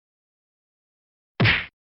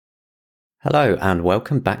Hello and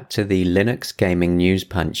welcome back to the Linux Gaming News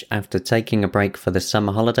Punch. After taking a break for the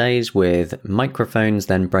summer holidays with microphones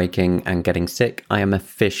then breaking and getting sick, I am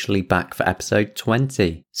officially back for episode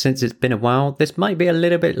 20. Since it's been a while, this might be a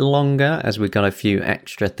little bit longer as we've got a few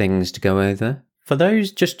extra things to go over. For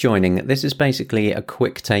those just joining, this is basically a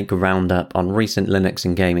quick take roundup on recent Linux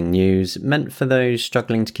and gaming news, meant for those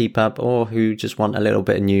struggling to keep up or who just want a little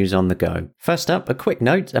bit of news on the go. First up, a quick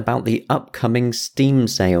note about the upcoming Steam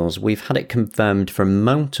sales. We've had it confirmed from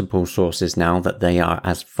multiple sources now that they are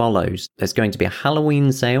as follows. There's going to be a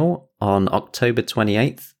Halloween sale on October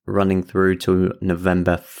 28th, running through to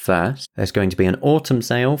November 1st. There's going to be an autumn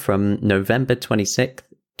sale from November 26th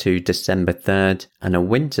to December 3rd, and a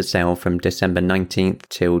winter sale from December 19th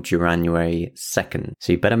till January 2nd.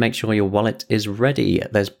 So you better make sure your wallet is ready.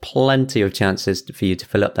 There's plenty of chances for you to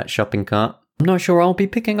fill up that shopping cart. I'm not sure I'll be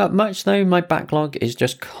picking up much though. My backlog is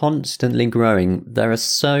just constantly growing. There are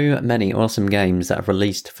so many awesome games that have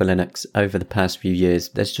released for Linux over the past few years.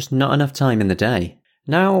 There's just not enough time in the day.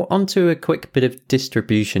 Now, onto a quick bit of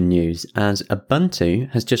distribution news, as Ubuntu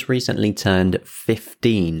has just recently turned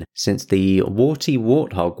 15 since the Warty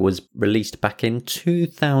Warthog was released back in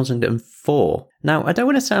 2004. Now, I don't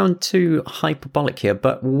want to sound too hyperbolic here,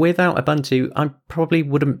 but without Ubuntu, I probably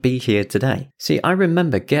wouldn't be here today. See, I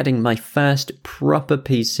remember getting my first proper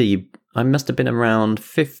PC. I must have been around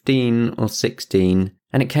 15 or 16.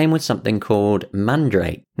 And it came with something called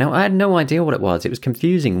Mandrake. Now, I had no idea what it was. It was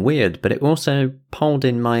confusing, weird, but it also pulled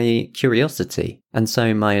in my curiosity. And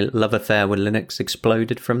so my love affair with Linux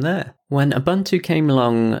exploded from there. When Ubuntu came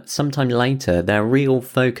along sometime later, their real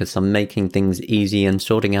focus on making things easy and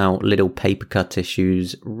sorting out little paper cut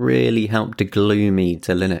issues really helped to glue me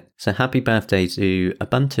to Linux. So happy birthday to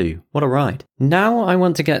Ubuntu. What a ride. Now I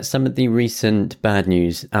want to get some of the recent bad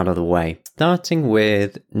news out of the way. Starting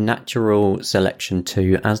with Natural Selection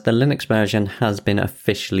 2, as the Linux version has been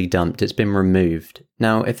officially dumped. It's been removed.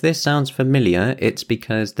 Now, if this sounds familiar, it's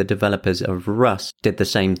because the developers of Rust did the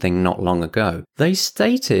same thing not long ago. They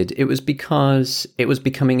stated it was because it was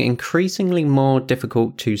becoming increasingly more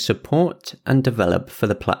difficult to support and develop for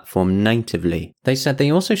the platform natively. They said they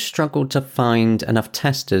also struggled to find enough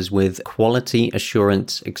testers with quality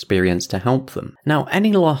assurance experience to help them. Now,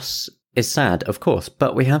 any loss is sad, of course,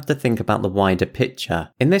 but we have to think about the wider picture.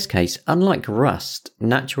 In this case, unlike Rust,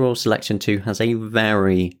 Natural Selection 2 has a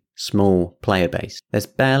very small player base. There's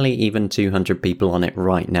barely even 200 people on it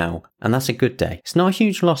right now, and that's a good day. It's not a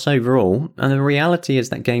huge loss overall, and the reality is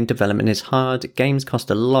that game development is hard. Games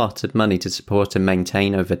cost a lot of money to support and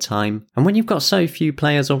maintain over time, and when you've got so few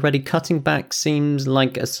players already, cutting back seems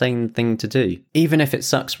like a sane thing to do. Even if it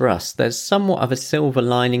sucks for us, there's somewhat of a silver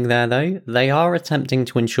lining there though. They are attempting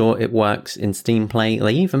to ensure it works in Steam Play.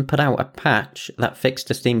 They even put out a patch that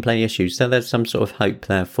fixed a Steam Play issue, so there's some sort of hope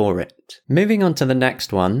there for it. Moving on to the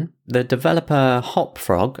next one, the developer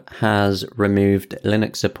Hopfrog has removed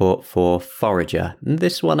Linux support for Forager.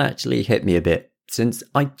 This one actually hit me a bit, since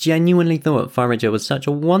I genuinely thought Forager was such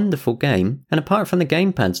a wonderful game, and apart from the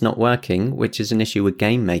gamepads not working, which is an issue with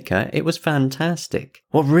GameMaker, it was fantastic.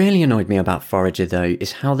 What really annoyed me about Forager though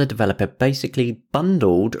is how the developer basically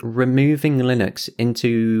bundled removing Linux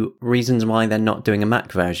into reasons why they're not doing a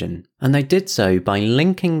Mac version. And they did so by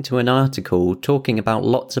linking to an article talking about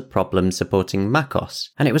lots of problems supporting macOS.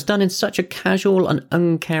 And it was done in such a casual and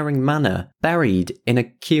uncaring manner, buried in a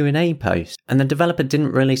Q&A post. And the developer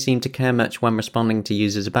didn't really seem to care much when responding to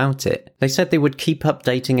users about it. They said they would keep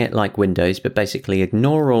updating it like Windows, but basically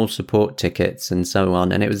ignore all support tickets and so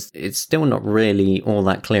on. And it's still not really all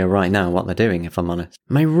that clear right now what they're doing, if I'm honest.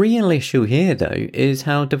 My real issue here though is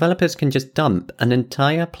how developers can just dump an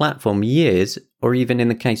entire platform years, or even in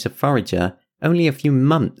the case of Forager, only a few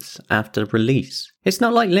months after release. It's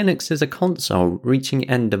not like Linux is a console reaching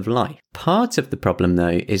end of life. Part of the problem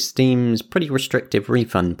though is Steam's pretty restrictive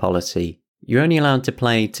refund policy. You're only allowed to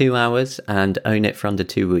play 2 hours and own it for under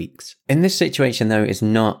 2 weeks. In this situation though, it's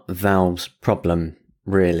not Valve's problem,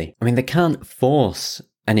 really. I mean, they can't force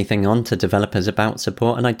anything onto developers about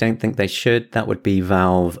support, and I don't think they should. That would be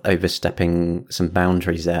Valve overstepping some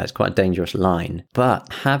boundaries there. It's quite a dangerous line. But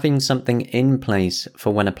having something in place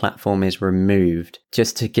for when a platform is removed,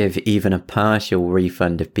 just to give even a partial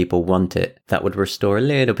refund if people want it, that would restore a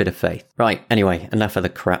little bit of faith. Right, anyway, enough of the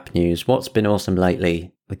crap news. What's been awesome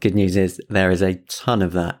lately? The good news is there is a ton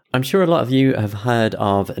of that. I'm sure a lot of you have heard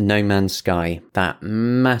of No Man's Sky, that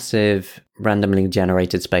massive randomly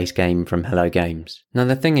generated space game from Hello Games. Now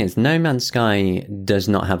the thing is, No Man's Sky does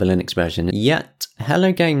not have a Linux version, yet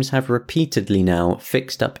Hello Games have repeatedly now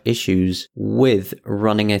fixed up issues with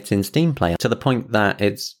running it in Steam Play to the point that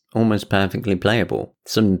it's almost perfectly playable.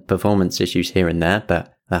 Some performance issues here and there,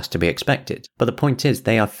 but That's to be expected. But the point is,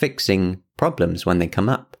 they are fixing problems when they come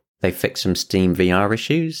up. They fixed some Steam VR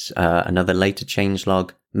issues. Another later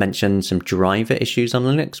changelog mentioned some driver issues on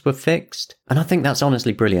Linux were fixed. And I think that's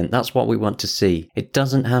honestly brilliant. That's what we want to see. It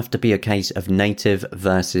doesn't have to be a case of native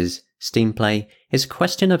versus Steam Play. It's a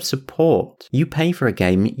question of support. You pay for a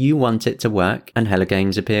game, you want it to work, and Hello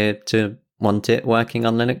Games appear to want it working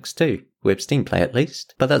on Linux too. With Steam Play at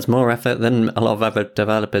least. But that's more effort than a lot of other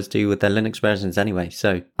developers do with their Linux versions anyway,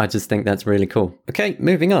 so I just think that's really cool. Okay,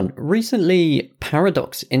 moving on. Recently,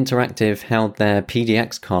 Paradox Interactive held their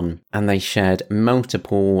PDXCon and they shared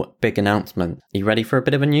multiple big announcements. Are you ready for a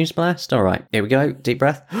bit of a news blast? Alright, here we go. Deep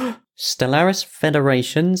breath. Stellaris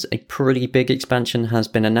Federations, a pretty big expansion has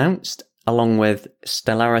been announced, along with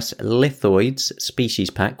Stellaris Lithoids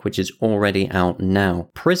Species Pack, which is already out now.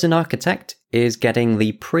 Prison Architect is getting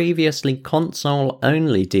the previously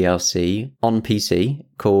console-only DLC on PC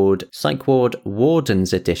called Psychward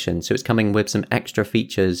Wardens Edition. So it's coming with some extra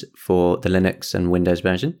features for the Linux and Windows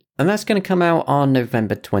version. And that's going to come out on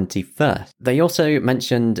November 21st. They also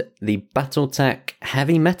mentioned the Battletech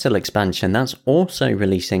Heavy Metal expansion. That's also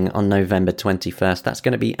releasing on November 21st. That's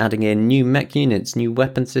going to be adding in new mech units, new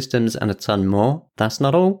weapon systems, and a ton more. That's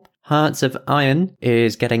not all. Hearts of Iron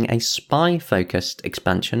is getting a spy-focused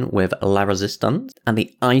expansion with La Resistance. And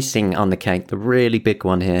the icing on the cake, the really big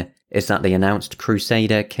one here, is that they announced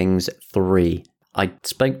Crusader Kings 3. I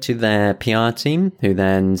spoke to their PR team, who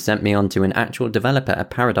then sent me on to an actual developer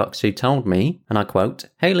at Paradox who told me, and I quote,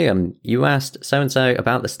 "Hey Liam, you asked so-and-so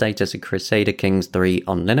about the status of Crusader Kings 3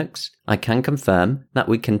 on Linux. I can confirm that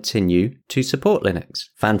we continue to support Linux."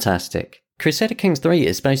 Fantastic. Crusader Kings 3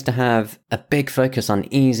 is supposed to have a big focus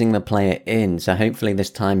on easing the player in, so hopefully this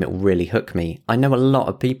time it will really hook me. I know a lot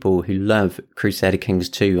of people who love Crusader Kings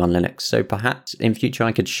 2 on Linux, so perhaps in future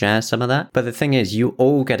I could share some of that. But the thing is, you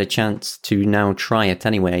all get a chance to now try it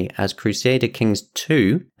anyway, as Crusader Kings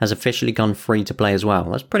 2 has officially gone free to play as well.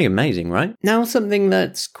 That's pretty amazing, right? Now something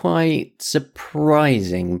that's quite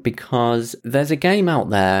surprising, because there's a game out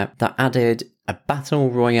there that added a battle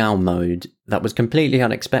royale mode that was completely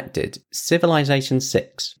unexpected. Civilization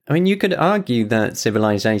 6. I mean, you could argue that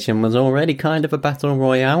Civilization was already kind of a battle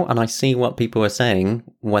royale, and I see what people are saying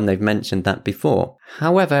when they've mentioned that before.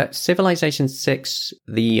 However, Civilization 6,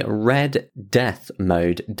 the Red Death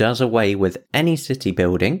mode, does away with any city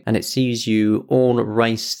building, and it sees you all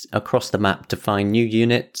race across the map to find new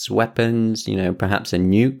units, weapons, perhaps a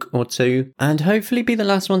nuke or two, and hopefully be the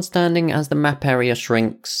last one standing as the map area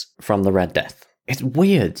shrinks from the Red Death. It's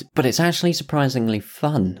weird, but it's actually surprisingly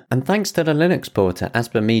fun. And thanks to the Linux port at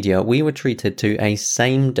Asper Media, we were treated to a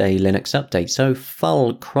same-day Linux update, so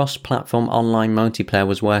full cross-platform online multiplayer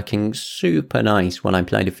was working super nice when I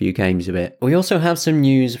played a few games of it. We also have some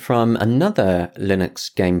news from another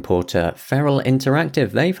Linux game porter, Feral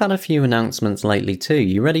Interactive. They've had a few announcements lately too.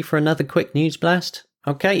 You ready for another quick news blast?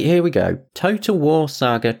 Okay, here we go. Total War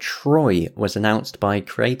Saga Troy was announced by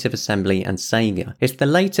Creative Assembly and Sega. It's the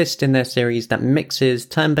latest in their series that mixes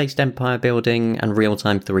turn-based empire building and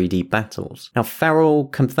real-time 3D battles. Now, Feral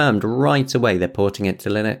confirmed right away they're porting it to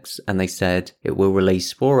Linux, and they said it will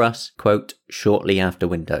release for us, quote, shortly after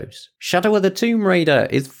Windows. Shadow of the Tomb Raider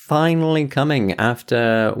is finally coming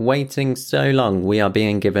after waiting so long. We are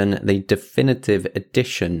being given the definitive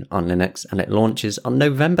edition on Linux, and it launches on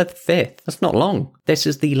November 5th. That's not long. This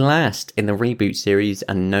is the last in the reboot series,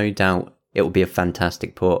 and no doubt it will be a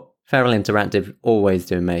fantastic port. Feral Interactive always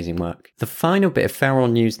do amazing work. The final bit of Feral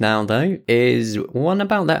news now, though, is one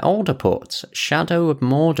about their older ports, Shadow of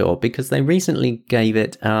Mordor, because they recently gave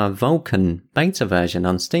it a Vulkan beta version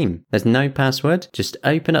on Steam. There's no password, just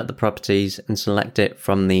open up the properties and select it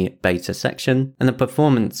from the beta section, and the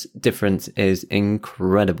performance difference is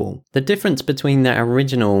incredible. The difference between their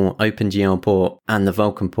original OpenGL port and the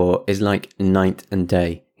Vulkan port is like night and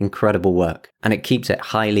day. Incredible work. And it keeps it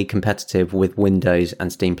highly competitive with Windows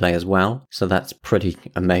and Steam Play as well. So that's pretty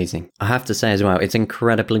amazing. I have to say as well, it's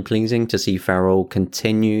incredibly pleasing to see Feral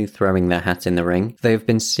continue throwing their hat in the ring. They've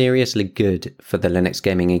been seriously good for the Linux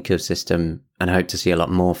gaming ecosystem, and I hope to see a lot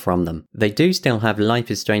more from them. They do still have Life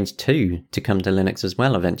is Strange 2 to come to Linux as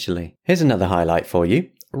well eventually. Here's another highlight for you.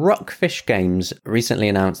 Rockfish Games recently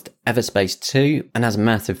announced Everspace 2, and as a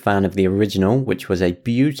massive fan of the original, which was a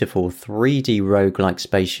beautiful 3D roguelike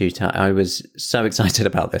space shooter, I was so excited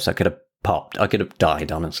about this I could have popped. I could have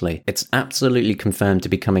died, honestly. It's absolutely confirmed to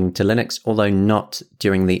be coming to Linux, although not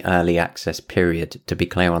during the early access period, to be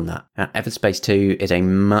clear on that. Now, Everspace 2 is a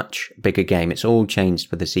much bigger game. It's all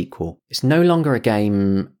changed with the sequel. It's no longer a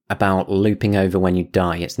game about looping over when you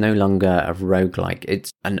die. It's no longer a roguelike.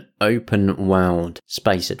 It's an open world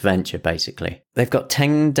space adventure, basically. They've got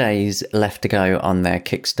 10 days left to go on their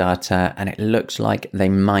Kickstarter, and it looks like they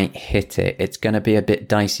might hit it. It's going to be a bit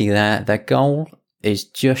dicey there. Their goal is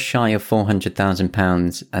just shy of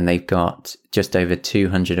 £400,000, and they've got just over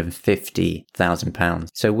 £250,000.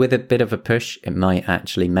 So with a bit of a push, it might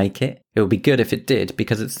actually make it. It would be good if it did,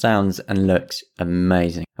 because it sounds and looks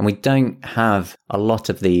amazing. And we don't have a lot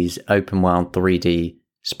of these open world 3D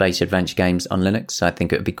space adventure games on Linux, so I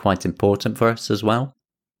think it would be quite important for us as well.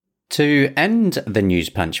 To end the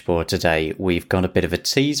news punch for today, we've got a bit of a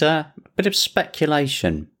teaser, a bit of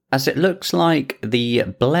speculation, as it looks like the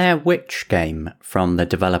Blair Witch game from the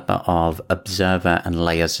developer of Observer and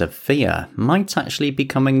Layers of Fear might actually be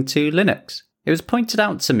coming to Linux. It was pointed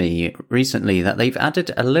out to me recently that they've added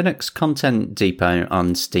a Linux content depot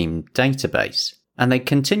on Steam database, and they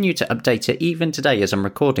continue to update it even today as I'm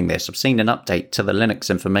recording this. I've seen an update to the Linux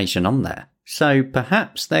information on there. So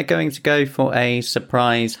perhaps they're going to go for a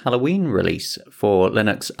surprise Halloween release for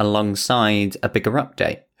Linux alongside a bigger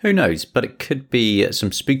update. Who knows, but it could be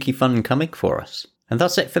some spooky fun coming for us. And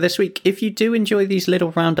that's it for this week. If you do enjoy these little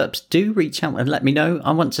roundups, do reach out and let me know.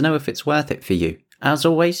 I want to know if it's worth it for you. As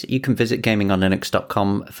always, you can visit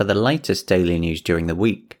gamingonlinux.com for the latest daily news during the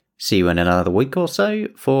week. See you in another week or so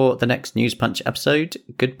for the next News Punch episode.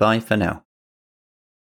 Goodbye for now.